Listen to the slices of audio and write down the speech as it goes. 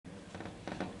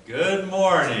Good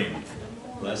morning.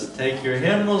 Let's take your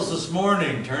hymnals this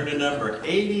morning. Turn to number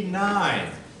 89.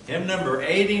 Hymn number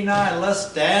 89. Let's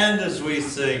stand as we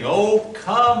sing, "Oh,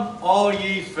 come all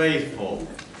ye faithful."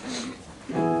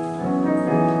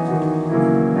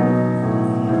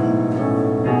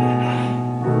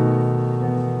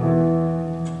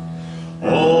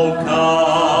 Oh,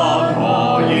 come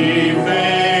all ye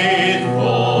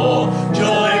faithful,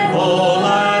 joyful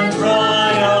and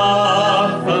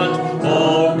triumphant.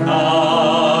 Oh,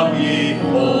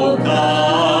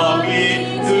 come ye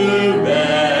to Bethlehem.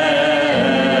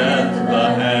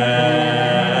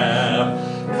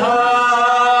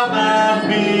 Come and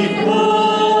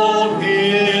behold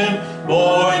him,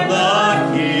 born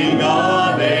the King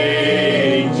of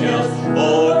angels.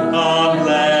 Oh, come,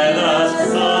 let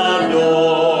us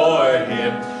adore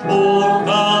him. Oh,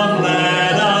 come,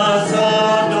 let us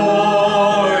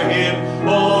adore him.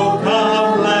 Oh,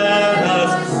 come, let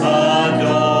us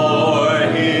adore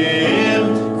him.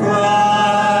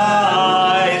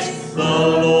 Christ the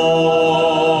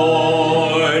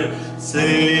Lord.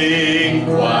 Sing,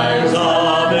 choirs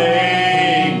of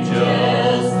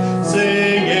angels,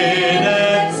 sing in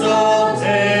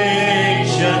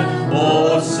exaltation.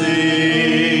 Oh,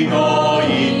 sing, all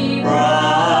ye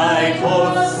bright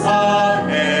hosts of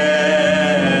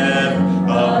heaven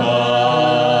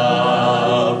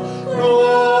above.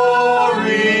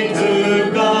 Glory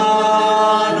to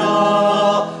God,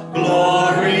 all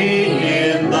glory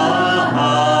in the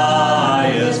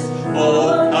highest.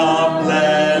 Oh, come,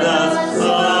 let us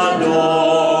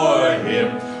adore him.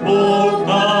 Oh,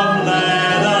 come,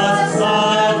 let us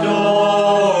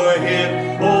adore him.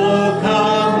 Oh,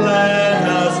 come, let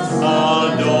us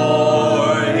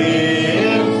adore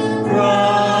him.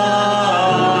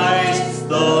 Christ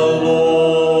the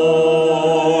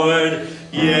Lord.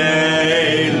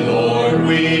 Yea, Lord,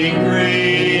 we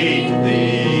greet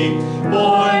thee,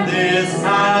 born this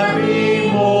happy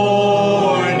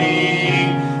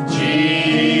morning.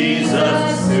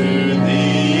 Jesus, to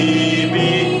thee be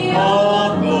all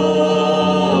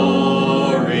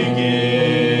glory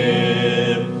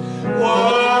give.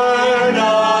 Word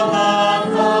of the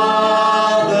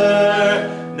Father,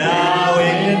 now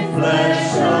in flesh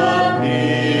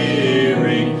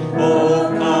appearing.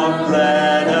 Oh, come,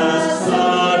 let us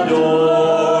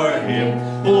adore him.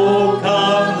 Oh,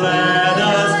 come, let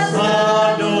us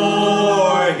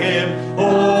adore him.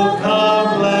 Oh,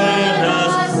 come, let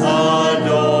us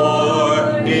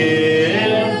adore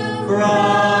him.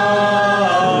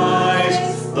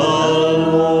 Christ the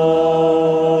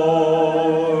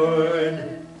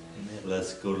Lord.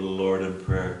 Let's go to the Lord in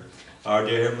prayer. Our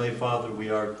dear Heavenly Father, we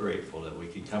are grateful that we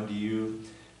can come to you.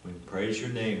 We praise your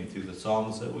name through the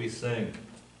songs that we sing.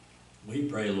 We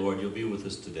pray, Lord, you'll be with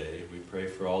us today. We pray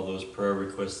for all those prayer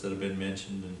requests that have been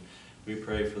mentioned, and we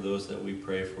pray for those that we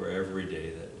pray for every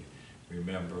day that we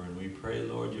remember. And we pray,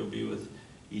 Lord, you'll be with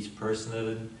each person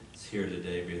that is here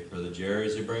today. Be with Brother Jerry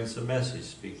as he brings the message.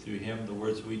 Speak through him the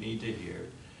words we need to hear.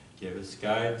 Give us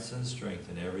guidance and strength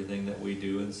in everything that we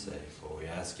do and say. For we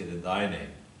ask it in thy name.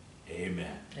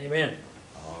 Amen. Amen.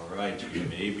 All right, you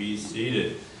may be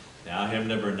seated. Now hymn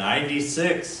number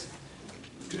 96.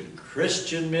 Good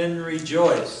Christian men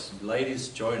rejoice. Ladies,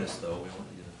 join us though. We want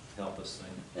you to help us sing.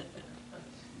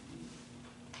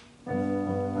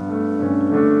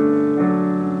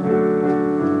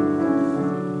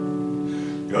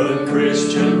 Good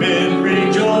Christian men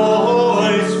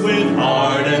rejoice with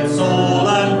heart and soul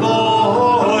and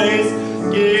voice.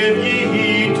 Give ye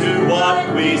heed to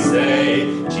what we say.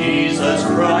 Jesus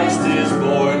Christ is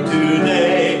born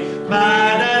today.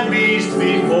 Man and beast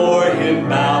before him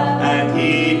bow, and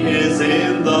he is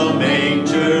in the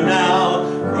manger now.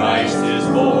 Christ is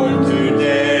born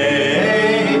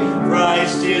today.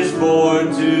 Christ is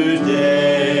born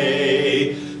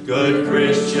today. Good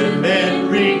Christian men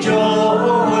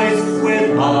rejoice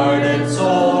with heart and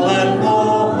soul and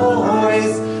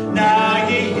voice. Now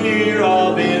ye hear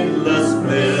of endless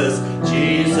bliss.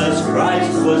 Jesus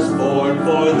Christ was born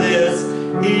for this.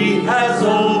 He has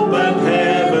opened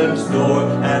heaven's door,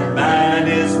 and man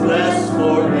is blessed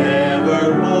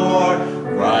forevermore.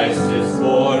 Christ is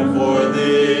born for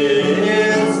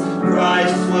this.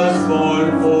 Christ was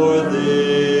born for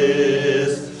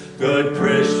this. Good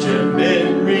Christian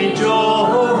men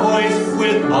rejoice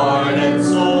with heart and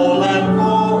soul and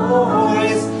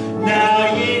voice.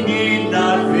 Now ye need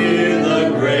not fear the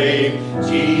grave.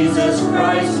 Jesus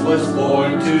Christ was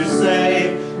born to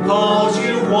save. Calls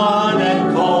you one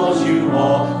and calls you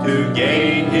all to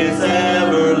gain his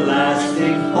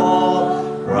everlasting call.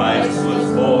 Christ was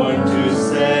born to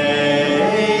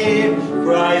save.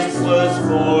 Christ was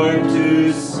born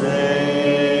to save.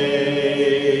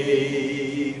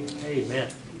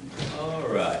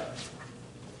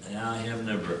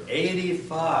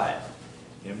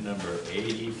 Hymn number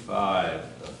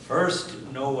 85, The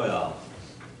First Noel.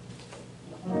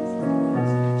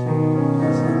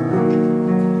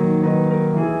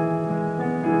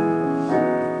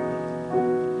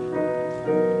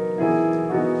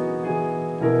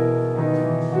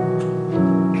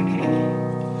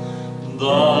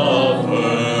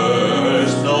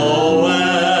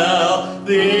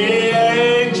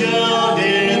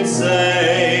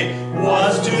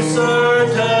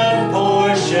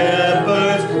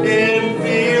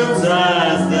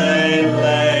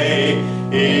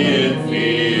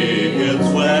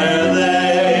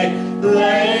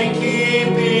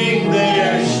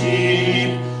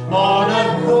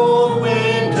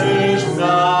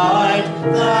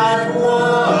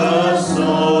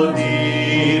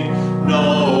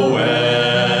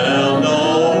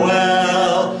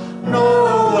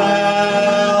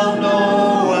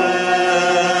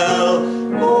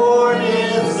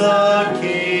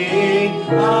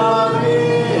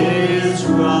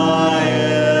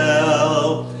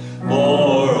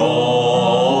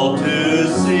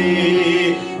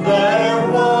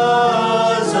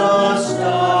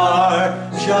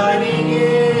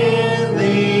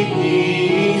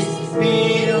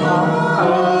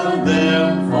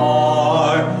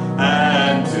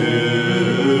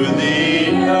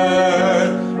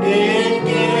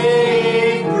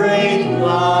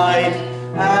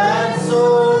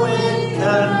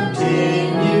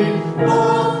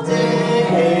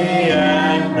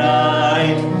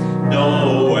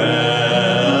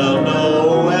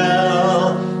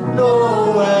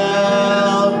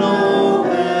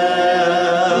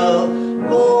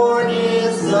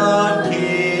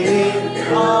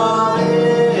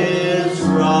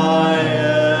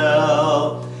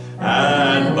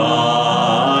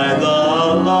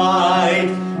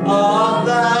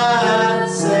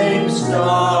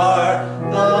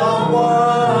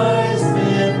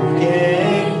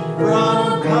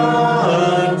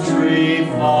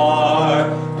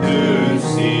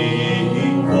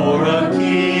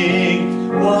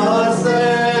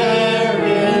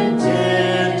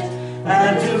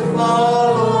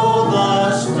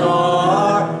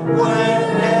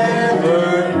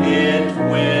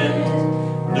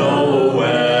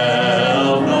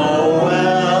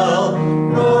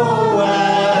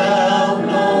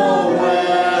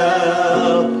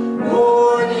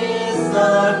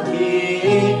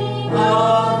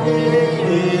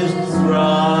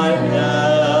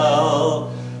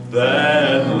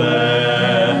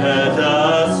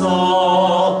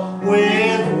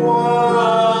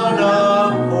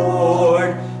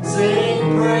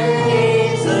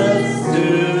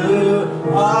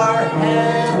 Our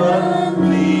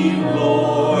heavenly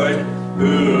Lord,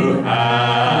 who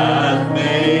has